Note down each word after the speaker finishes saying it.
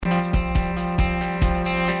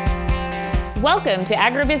Welcome to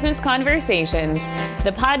Agribusiness Conversations,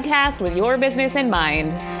 the podcast with your business in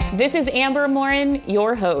mind. This is Amber Morin,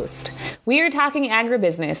 your host. We are talking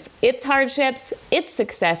agribusiness, its hardships, its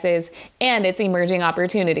successes, and its emerging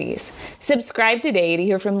opportunities. Subscribe today to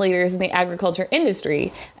hear from leaders in the agriculture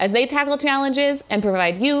industry as they tackle challenges and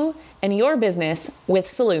provide you and your business with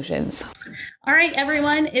solutions. All right,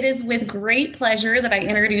 everyone, it is with great pleasure that I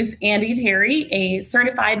introduce Andy Terry, a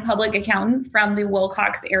certified public accountant from the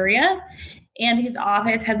Wilcox area. Andy's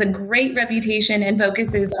office has a great reputation and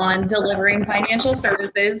focuses on delivering financial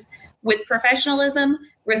services with professionalism,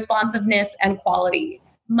 responsiveness, and quality.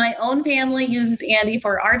 My own family uses Andy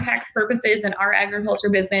for our tax purposes and our agriculture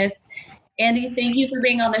business. Andy, thank you for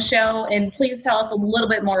being on the show, and please tell us a little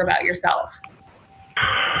bit more about yourself.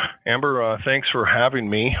 Amber, thanks for having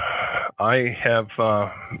me. I have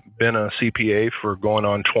been a CPA for going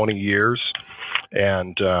on 20 years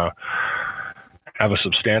and have a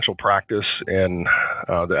substantial practice in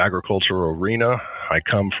the agricultural arena. I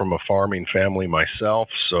come from a farming family myself,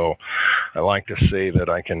 so I like to say that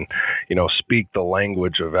I can, speak the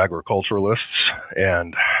language of agriculturalists,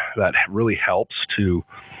 and that really helps to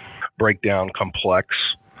break down complex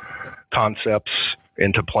concepts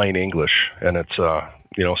into plain English. And it's,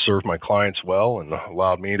 served my clients well and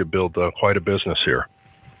allowed me to build quite a business here.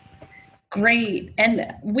 Great. And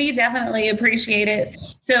we definitely appreciate it.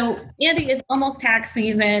 So, Andy, it's almost tax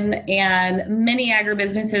season and many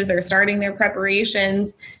agribusinesses are starting their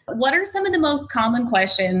preparations. What are some of the most common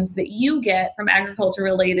questions that you get from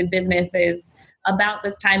agriculture-related businesses about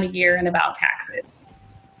this time of year and about taxes?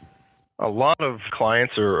 A lot of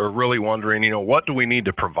clients are really wondering, what do we need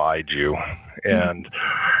to provide you? And,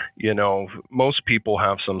 most people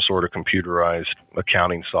have some sort of computerized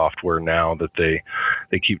accounting software now that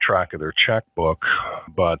they keep track of their checkbook,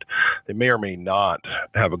 but they may or may not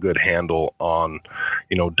have a good handle on,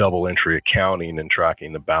 double entry accounting and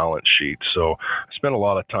tracking the balance sheet. So I spend a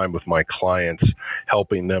lot of time with my clients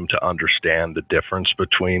helping them to understand the difference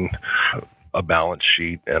between a balance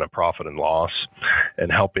sheet and a profit and loss,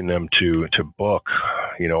 and helping them to book,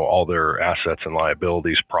 all their assets and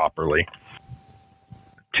liabilities properly.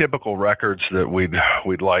 Typical records that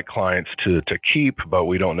we'd like clients to keep, but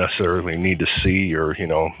we don't necessarily need to see, or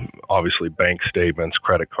obviously bank statements,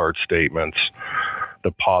 credit card statements,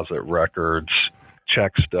 deposit records,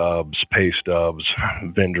 check stubs, pay stubs,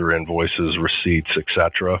 vendor invoices, receipts,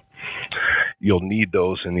 etc. You'll need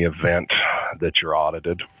those in the event that you're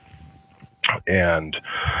audited. And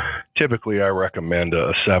typically I recommend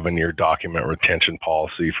a 7-year document retention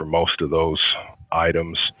policy for most of those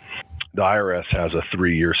items. The IRS has a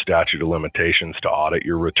 3-year statute of limitations to audit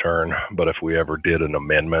your return, but if we ever did an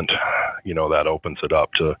amendment, that opens it up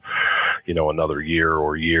to, another year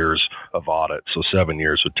or years of audit. So 7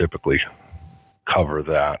 years would typically cover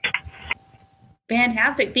that.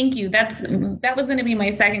 Fantastic. Thank you. That was going to be my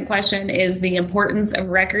second question, is the importance of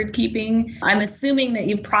record keeping. I'm assuming that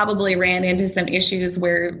you've probably ran into some issues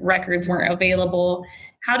where records weren't available.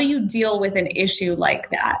 How do you deal with an issue like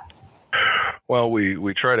that? Well,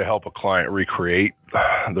 we try to help a client recreate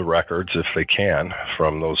the records if they can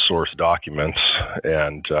from those source documents.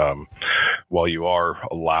 And while you are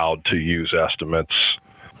allowed to use estimates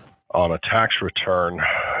on a tax return,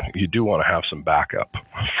 you do want to have some backup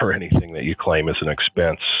for anything that you claim as an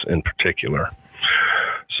expense in particular.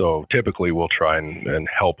 So typically we'll try and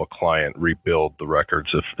help a client rebuild the records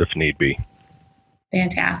if need be.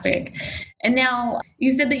 Fantastic. And now you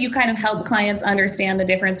said that you kind of help clients understand the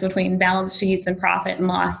difference between balance sheets and profit and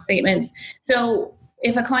loss statements. So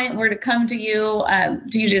if a client were to come to you,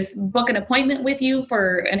 do you just book an appointment with you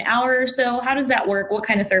for an hour or so? How does that work? What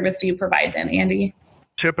kind of service do you provide them, Andy?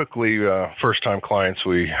 Typically, first-time clients,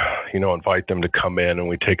 we, invite them to come in and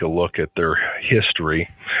we take a look at their history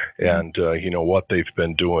and, what they've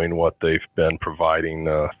been doing, what they've been providing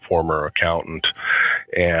the former accountant.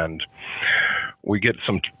 And we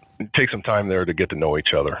take some time there to get to know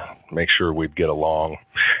each other, make sure we'd get along,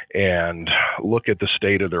 and look at the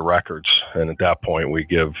state of their records. And at that point, we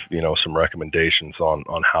give, some recommendations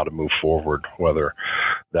on how to move forward, whether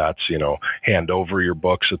that's, hand over your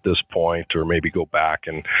books at this point, or maybe go back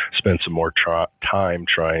and spend some more time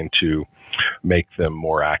trying to make them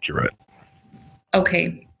more accurate.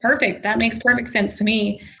 Okay. Perfect. That makes perfect sense to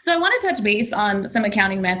me. So I want to touch base on some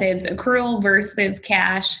accounting methods, accrual versus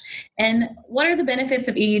cash, and what are the benefits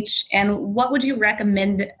of each, and what would you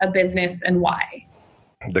recommend a business and why?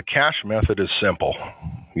 The cash method is simple.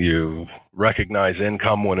 You recognize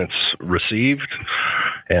income when it's received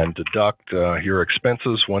and deduct your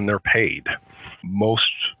expenses when they're paid. Most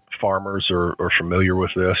farmers are familiar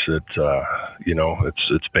with this.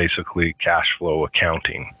 It's basically cash flow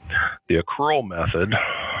accounting. The accrual method,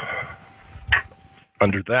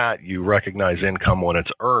 under that, you recognize income when it's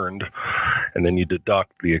earned, and then you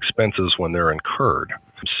deduct the expenses when they're incurred.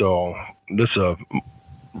 So this is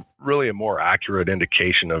really a more accurate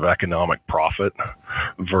indication of economic profit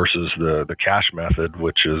versus the cash method,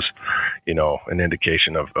 which is, an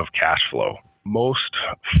indication of cash flow. Most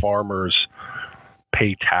farmers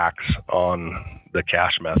pay tax on the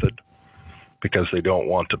cash method because they don't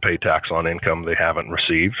want to pay tax on income they haven't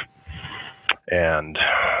received. And,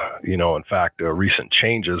 in fact, recent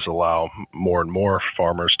changes allow more and more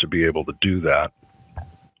farmers to be able to do that.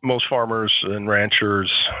 Most farmers and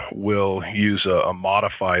ranchers will use a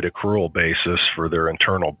modified accrual basis for their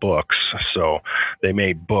internal books. So they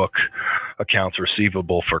may book accounts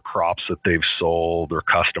receivable for crops that they've sold or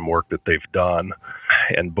custom work that they've done,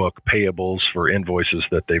 and book payables for invoices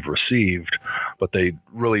that they've received, but they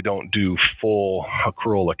really don't do full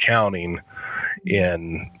accrual accounting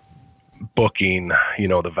in booking,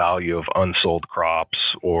 the value of unsold crops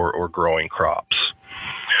or growing crops.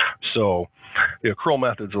 So the accrual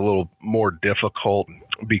method's a little more difficult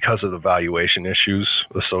because of the valuation issues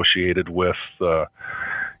associated with,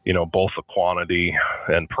 both the quantity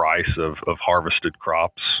and price of harvested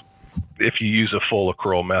crops. If you use a full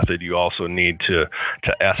accrual method, you also need to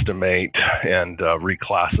estimate and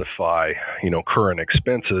reclassify, current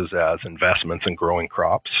expenses as investments in growing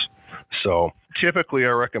crops. So typically I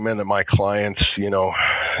recommend that my clients,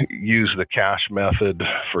 use the cash method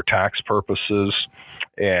for tax purposes.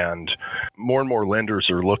 And more lenders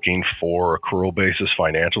are looking for accrual basis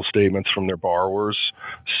financial statements from their borrowers.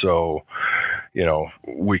 So,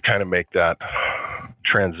 we kind of make that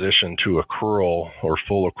transition to accrual or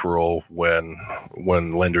full accrual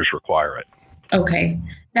when lenders require it. Okay,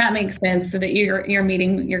 that makes sense, so that you're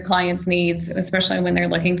meeting your clients' needs, especially when they're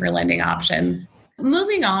looking for lending options.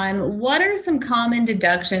 Moving on, what are some common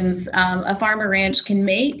deductions a farm or ranch can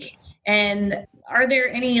make, and are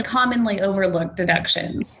there any commonly overlooked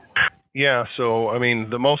deductions? Yeah, so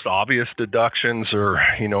the most obvious deductions are,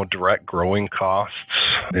 direct growing costs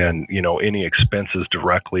and, any expenses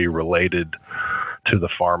directly related to the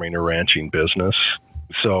farming or ranching business.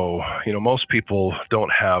 So, most people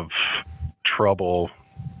don't have trouble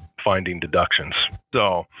finding deductions.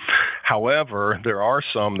 So, however, there are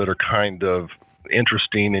some that are kind of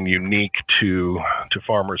interesting and unique to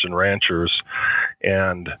farmers and ranchers.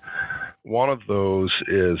 And one of those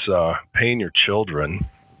is paying your children.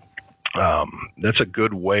 That's a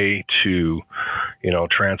good way to,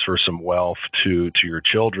 transfer some wealth to your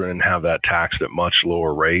children and have that taxed at much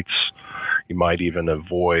lower rates. You might even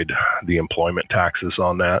avoid the employment taxes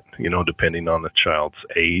on that, depending on the child's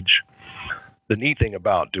age. The neat thing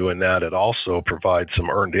about doing that, it also provides some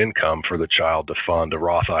earned income for the child to fund a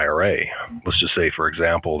Roth IRA. Let's just say, for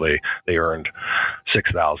example, they earned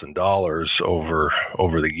 $6,000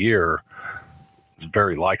 over the year. It's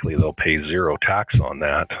very likely they'll pay zero tax on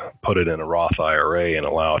that, put it in a Roth IRA, and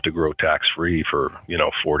allow it to grow tax-free for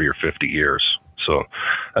 40 or 50 years. So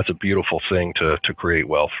that's a beautiful thing to create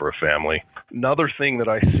wealth for a family. Another thing that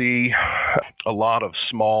I see a lot of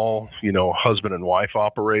small, husband and wife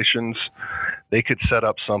operations, they could set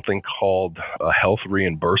up something called a health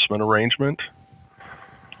reimbursement arrangement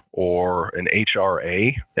or an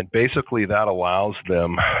HRA. And basically that allows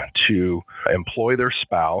them to employ their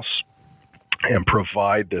spouse and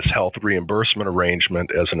provide this health reimbursement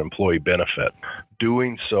arrangement as an employee benefit.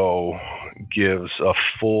 Doing so gives a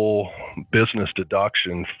full business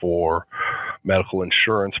deduction for medical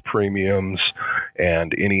insurance premiums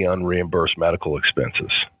and any unreimbursed medical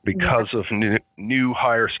expenses. Because of new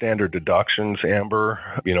higher standard deductions, Amber,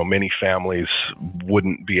 many families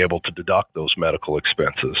wouldn't be able to deduct those medical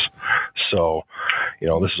expenses. So,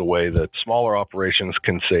 this is a way that smaller operations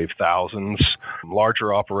can save thousands.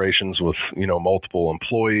 Larger operations with, multiple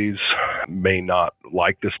employees may not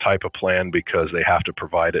like this type of plan because they have to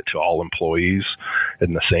provide it to all employees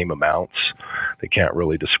in the same amounts. They can't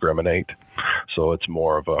really discriminate. So it's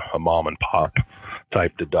more of a mom and pop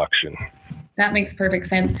type deduction. That makes perfect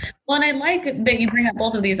sense. Well, and I like that you bring up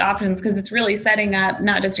both of these options because it's really setting up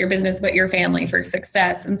not just your business, but your family for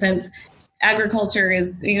success. And since agriculture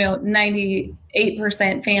is,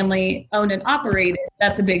 98% family owned and operated,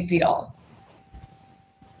 that's a big deal.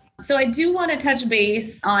 So I do want to touch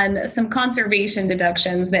base on some conservation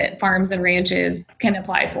deductions that farms and ranches can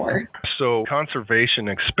apply for. So conservation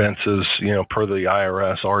expenses, per the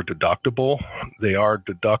IRS are deductible. They are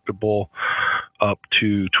deductible up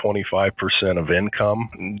to 25% of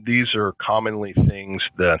income. These are commonly things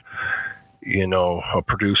that a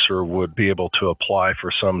producer would be able to apply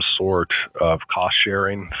for some sort of cost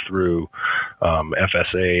sharing through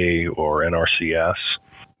FSA or NRCS.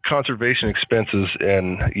 Conservation expenses,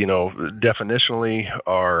 and definitionally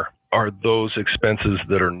are those expenses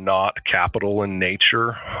that are not capital in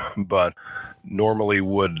nature, but normally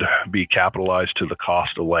would be capitalized to the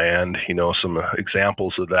cost of land. Some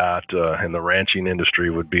examples of that in the ranching industry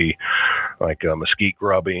would be like mesquite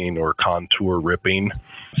grubbing or contour ripping.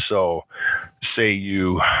 So say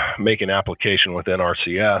you make an application with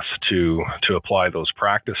NRCS to apply those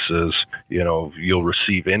practices, you'll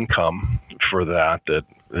receive income for that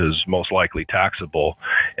is most likely taxable,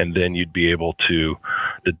 and then you'd be able to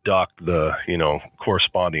deduct the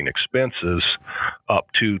corresponding expenses up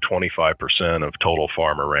to 25% of total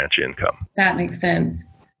farm or ranch income. That makes sense.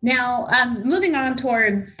 Now, moving on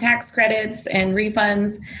towards tax credits and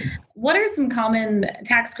refunds, what are some common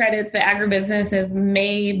tax credits that agribusinesses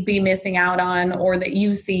may be missing out on, or that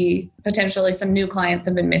you see potentially some new clients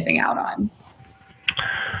have been missing out on?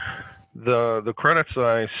 The credits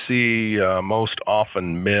I see most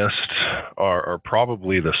often missed are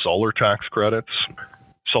probably the solar tax credits.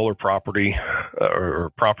 Solar property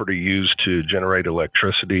or property used to generate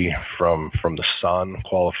electricity from the sun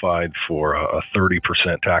qualified for a 30%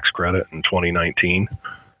 tax credit in 2019.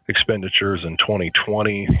 Expenditures in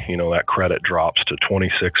 2020, that credit drops to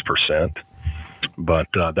 26%. But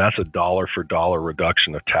that's a dollar for dollar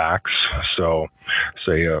reduction of tax. So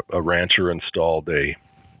say a rancher installed a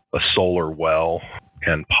solar well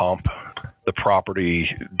and pump the property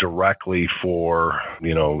directly for,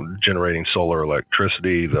 generating solar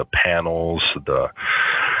electricity, the panels, the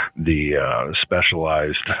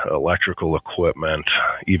specialized electrical equipment,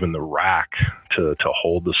 even the rack to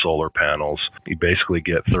hold the solar panels. You basically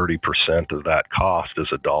get 30% of that cost as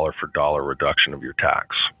a dollar for dollar reduction of your tax.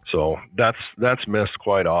 So that's missed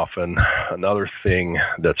quite often. Another thing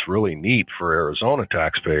that's really neat for Arizona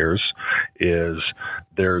taxpayers is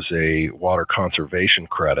there's a water conservation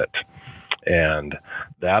credit, and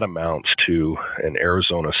that amounts to an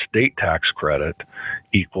Arizona state tax credit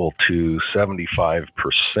equal to 75%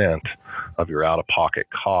 of your out-of-pocket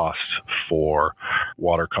costs for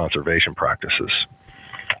water conservation practices.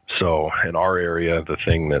 So in our area, the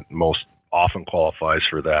thing that most often qualifies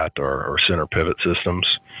for that are center pivot systems,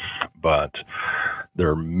 but there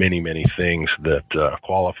are many, many things that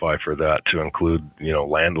qualify for that, to include,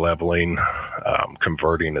 land leveling,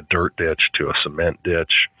 converting a dirt ditch to a cement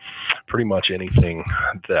ditch. Pretty much anything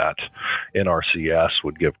that NRCS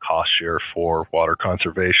would give cost share for water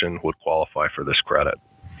conservation would qualify for this credit.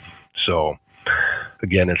 So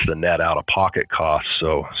again, it's the net out-of-pocket cost.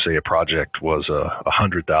 So say a project was a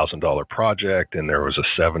 $100,000 project and there was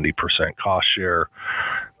a 70% cost share.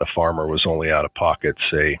 The farmer was only out of pocket,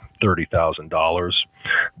 say, $30,000.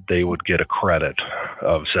 They would get a credit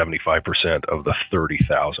of 75% of the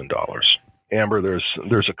 $30,000. Amber,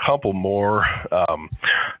 there's a couple more.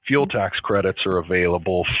 Fuel tax credits are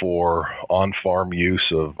available for on-farm use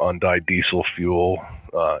of undyed diesel fuel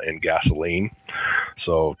and gasoline.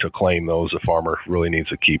 So to claim those, a farmer really needs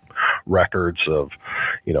to keep records of,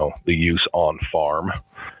 the use on farm.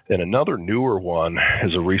 And another newer one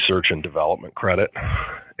is a research and development credit.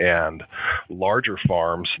 And larger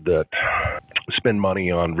farms that spend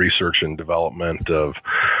money on research and development of,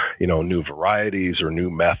 new varieties or new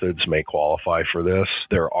methods may qualify for this.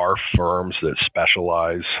 There are firms that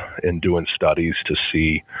specialize in doing studies to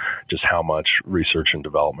see just how much research and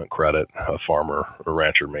development credit a farmer or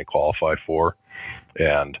rancher may qualify for.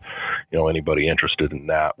 And, anybody interested in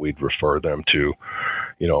that, we'd refer them to,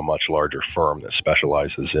 a much larger firm that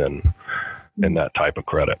specializes in that type of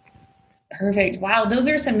credit. Perfect. Wow. Those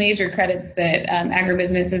are some major credits that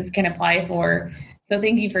agribusinesses can apply for. So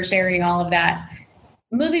thank you for sharing all of that.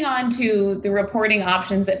 Moving on to the reporting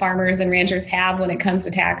options that farmers and ranchers have when it comes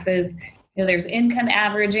to taxes. There's income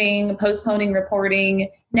averaging, postponing reporting,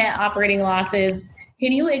 net operating losses.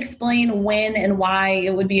 Can you explain when and why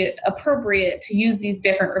it would be appropriate to use these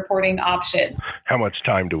different reporting options? How much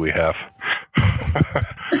time do we have?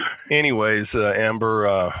 Anyways, Amber,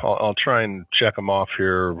 I'll try and check them off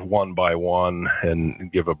here one by one and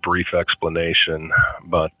give a brief explanation.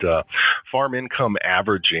 But farm income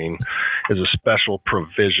averaging is a special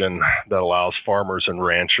provision that allows farmers and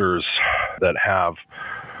ranchers that have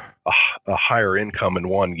a higher income in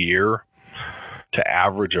one year to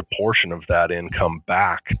average a portion of that income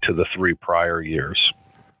back to the 3 prior years.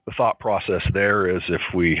 The thought process there is if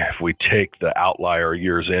we take the outlier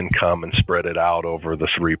year's income and spread it out over the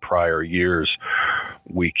 3 prior years,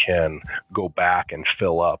 we can go back and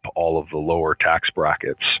fill up all of the lower tax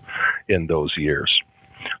brackets in those years.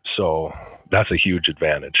 So that's a huge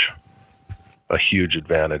advantage. a huge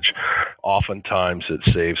advantage. Oftentimes it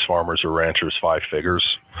saves farmers or ranchers 5 figures,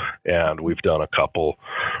 and we've done a couple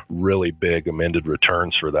really big amended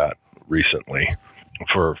returns for that recently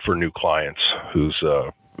for new clients whose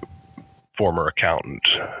former accountant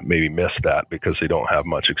maybe missed that because they don't have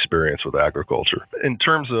much experience with agriculture. In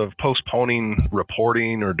terms of postponing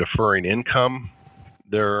reporting or deferring income,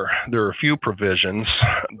 there are a few provisions.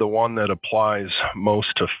 The one that applies most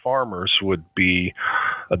to farmers would be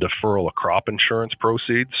a deferral of crop insurance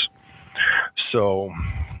proceeds. So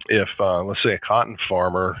if, let's say, a cotton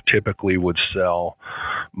farmer typically would sell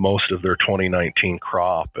most of their 2019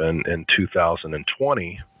 crop in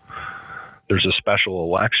 2020, there's a special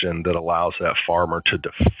election that allows that farmer to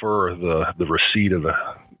defer the receipt of the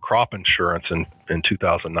crop insurance in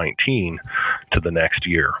 2019 to the next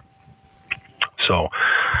year. So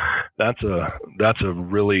that's a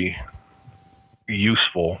really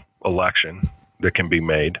useful election that can be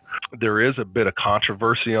made. There is a bit of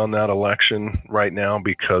controversy on that election right now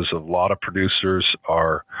because a lot of producers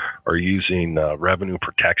are using revenue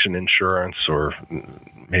protection insurance, or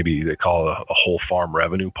maybe they call it a whole farm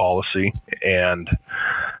revenue policy. And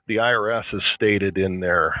the IRS has stated in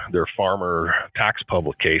their farmer tax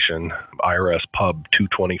publication, IRS Pub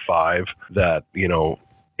 225, that,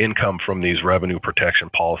 income from these revenue protection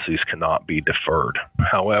policies cannot be deferred.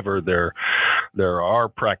 However, there are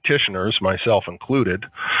practitioners, myself included,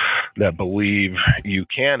 that believe you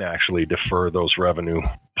can actually defer those revenue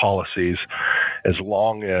policies as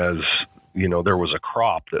long as there was a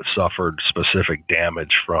crop that suffered specific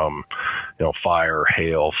damage from fire,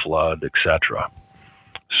 hail, flood, etc.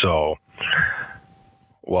 So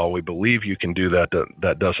while we believe you can do that,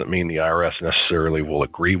 that doesn't mean the IRS necessarily will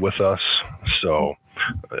agree with us. So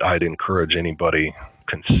I'd encourage anybody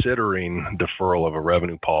considering deferral of a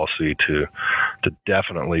revenue policy to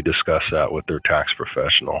definitely discuss that with their tax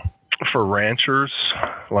professional. For ranchers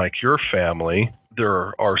like your family,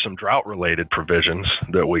 there are some drought-related provisions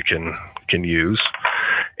that we can use.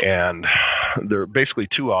 And there are basically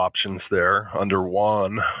 2 options there. Under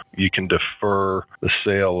one, you can defer the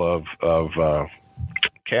sale of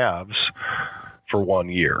calves for 1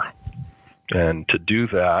 year. And to do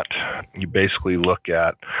that, you basically look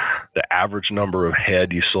at the average number of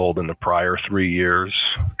head you sold in the prior 3 years,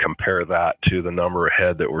 compare that to the number of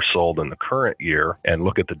head that were sold in the current year, and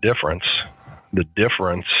look at the difference. The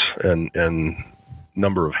difference in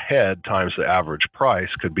number of head times the average price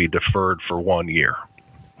could be deferred for 1 year.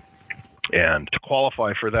 And to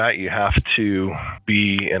qualify for that, you have to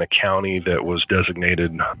be in a county that was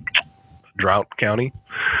designated drought county,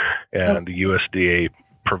 and the USDA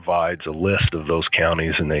provides a list of those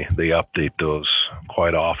counties, and they update those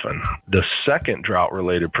quite often. The second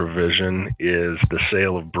drought-related provision is the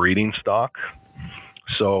sale of breeding stock.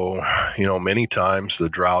 So, many times the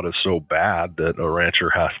drought is so bad that a rancher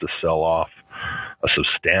has to sell off a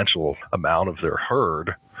substantial amount of their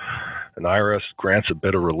herd. And IRS grants a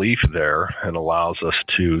bit of relief there and allows us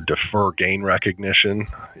to defer gain recognition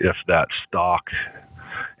if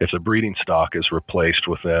the breeding stock is replaced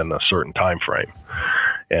within a certain time frame.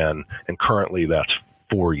 And currently that's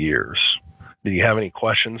 4 years. Do you have any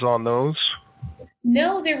questions on those?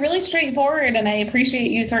 No, they're really straightforward, and I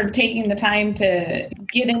appreciate you sort of taking the time to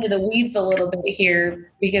get into the weeds a little bit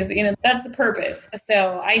here because, that's the purpose.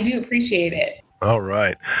 So I do appreciate it. All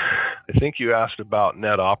right. I think you asked about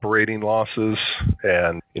net operating losses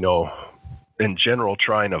and, in general,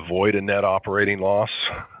 trying to avoid a net operating loss.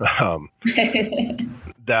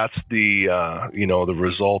 That's the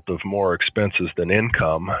result of more expenses than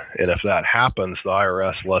income. And if that happens, the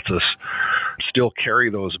IRS lets us still carry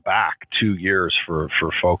those back 2 years for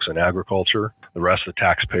folks in agriculture. The rest of the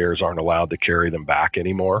taxpayers aren't allowed to carry them back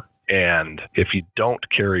anymore. And if you don't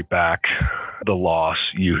carry back the loss,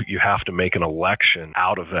 you have to make an election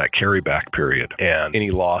out of that carryback period. And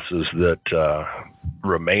any losses that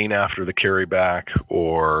remain after the carryback,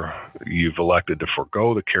 or you've elected to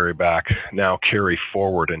forego the carryback, now carry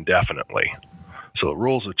forward indefinitely. So the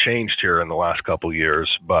rules have changed here in the last couple of years,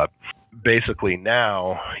 but basically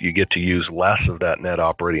now you get to use less of that net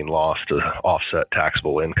operating loss to offset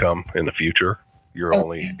taxable income in the future.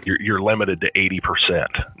 You're limited to 80%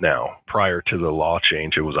 now. Prior to the law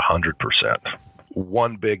change, it was 100%.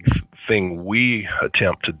 One big thing we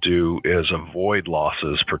attempt to do is avoid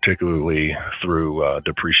losses, particularly through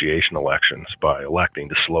depreciation elections, by electing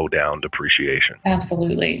to slow down depreciation.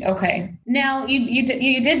 Absolutely. Okay. Now,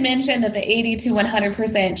 you did mention that the 80 to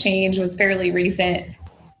 100% change was fairly recent.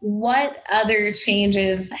 what other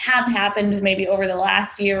changes have happened maybe over the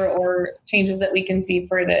last year or changes that we can see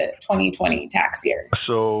for the 2020 tax year?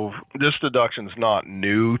 So this deduction's not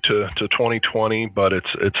new to 2020, but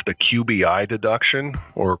it's the QBI deduction,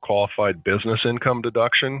 or qualified business income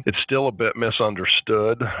deduction. It's still a bit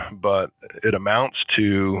misunderstood, but it amounts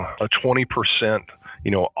to a 20%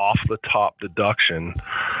 off the top deduction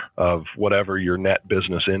of whatever your net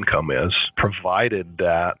business income is, provided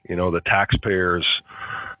that, the taxpayer's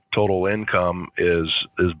total income is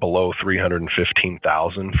below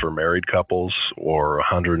 $315,000 for married couples or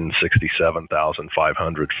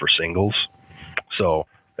 $167,500 for singles. So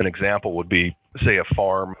an example would be, say a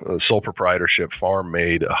sole proprietorship farm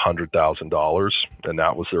made $100,000 and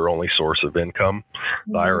that was their only source of income.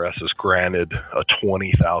 The IRS is granted a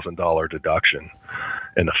 $20,000 deduction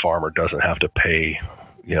and the farmer doesn't have to pay,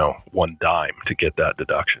 one dime to get that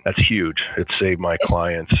deduction. That's huge. It saved my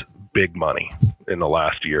clients big money in the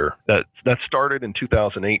last year. That started in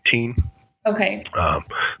 2018. Okay.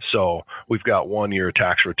 So we've got 1 year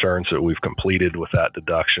tax returns that we've completed with that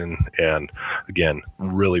deduction. And again,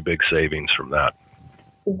 really big savings from that.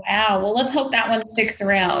 Wow. Well, let's hope that one sticks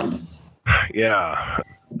around. Yeah.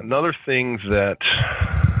 Another thing that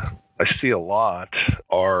I see a lot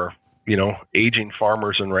are, aging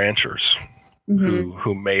farmers and ranchers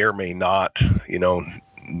who may or may not,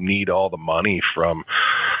 need all the money from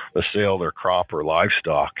the sale of their crop or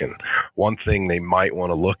livestock. And one thing they might want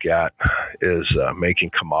to look at is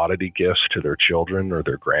making commodity gifts to their children or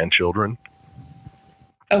their grandchildren.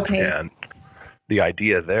 Okay. And the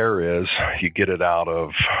idea there is you get it out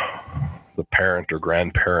of the parent or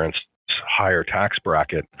grandparent's higher tax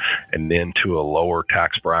bracket and into a lower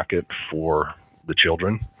tax bracket for the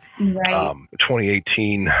children. Right.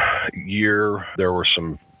 2018 year, there were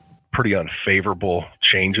some pretty unfavorable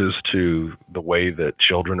changes to the way that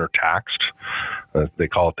children are taxed. They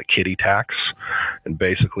call it the kiddie tax. And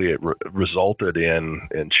basically it resulted in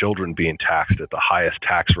children being taxed at the highest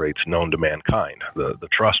tax rates known to mankind, the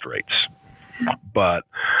trust rates. But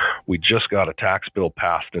we just got a tax bill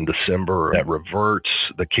passed in December that reverts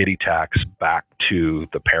the kiddie tax back to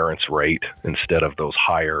the parents' rate instead of those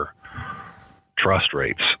higher trust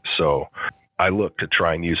rates. So I look to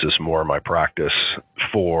try and use this more in my practice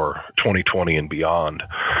for 2020 and beyond,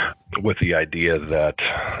 with the idea that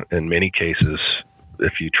in many cases,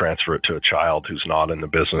 if you transfer it to a child who's not in the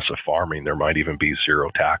business of farming, there might even be zero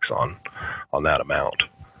tax on that amount.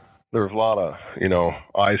 There's a lot of,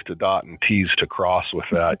 I's to dot and T's to cross with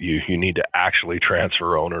that. You need to actually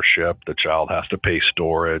transfer ownership. The child has to pay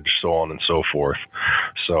storage, so on and so forth.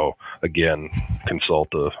 So again, consult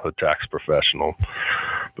a tax professional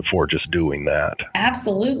before just doing that.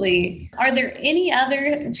 Absolutely. Are there any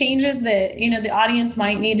other changes that, the audience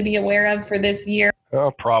might need to be aware of for this year?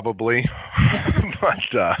 Probably. But,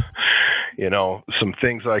 some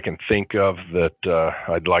things I can think of that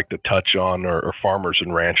I'd like to touch on are farmers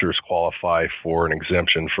and ranchers qualify for an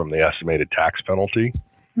exemption from the estimated tax penalty.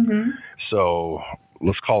 So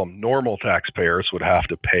let's call them normal taxpayers would have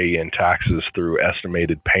to pay in taxes through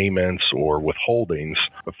estimated payments or withholdings.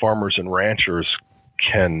 But farmers and ranchers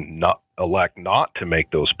can elect not to make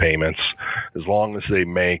those payments as long as they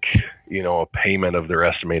make, a payment of their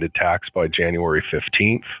estimated tax by January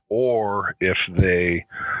 15th, or if they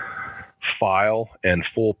file and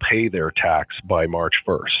full pay their tax by March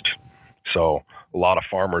 1st. So a lot of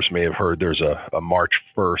farmers may have heard there's a March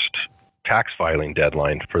 1st tax filing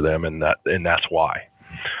deadline for them, and that's why.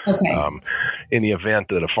 Okay. In the event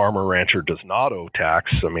that a farmer rancher does not owe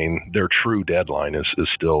tax, their true deadline is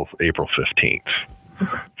still April 15th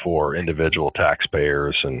for individual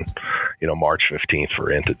taxpayers and, March 15th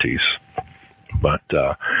for entities. But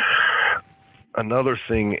another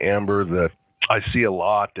thing, Amber, that I see a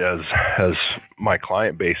lot as my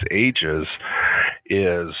client base ages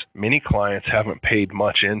is many clients haven't paid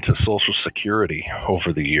much into Social Security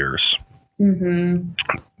over the years.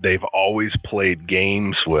 They've always played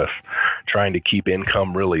games with trying to keep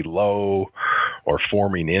income really low or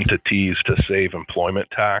forming entities to save employment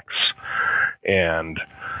tax. And,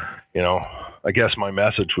 I guess my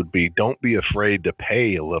message would be, don't be afraid to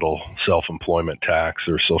pay a little self-employment tax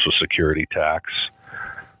or Social Security tax,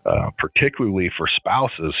 particularly for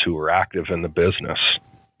spouses who are active in the business.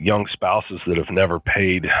 Young spouses that have never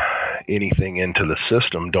paid anything into the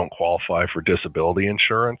system don't qualify for disability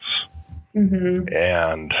insurance.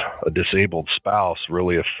 And a disabled spouse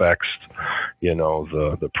really affects,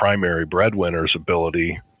 the primary breadwinner's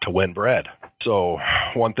ability to win bread. So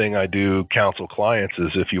one thing I do counsel clients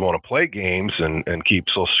is, if you want to play games and keep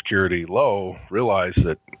Social Security low, realize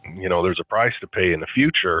that, there's a price to pay in the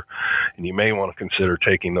future, and you may want to consider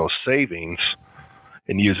taking those savings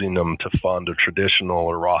and using them to fund a traditional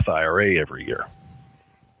or Roth IRA every year.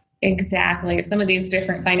 Exactly. Some of these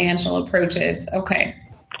different financial approaches. Okay.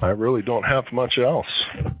 I really don't have much else.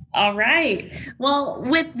 All right. Well,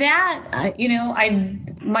 with that,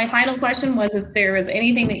 my final question was if there was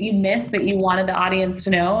anything that you missed that you wanted the audience to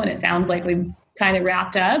know, and it sounds like we kind of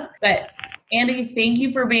wrapped up. But Andy, thank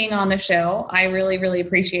you for being on the show. I really, really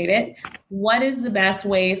appreciate it. What is the best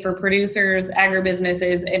way for producers,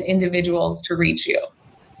 agribusinesses, and individuals to reach you?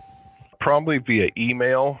 Probably via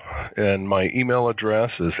email, and my email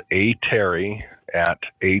address is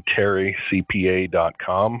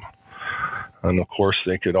aterry@aterrycpa.com. And of course,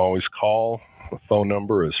 they could always call. The phone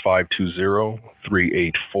number is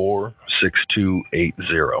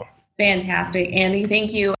 520-384-6280. Fantastic. Andy,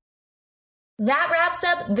 thank you. That wraps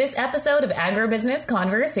up this episode of Agribusiness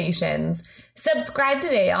Conversations. Subscribe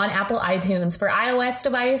today on Apple iTunes for iOS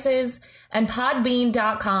devices and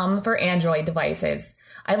podbean.com for Android devices.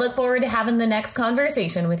 I look forward to having the next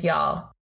conversation with y'all.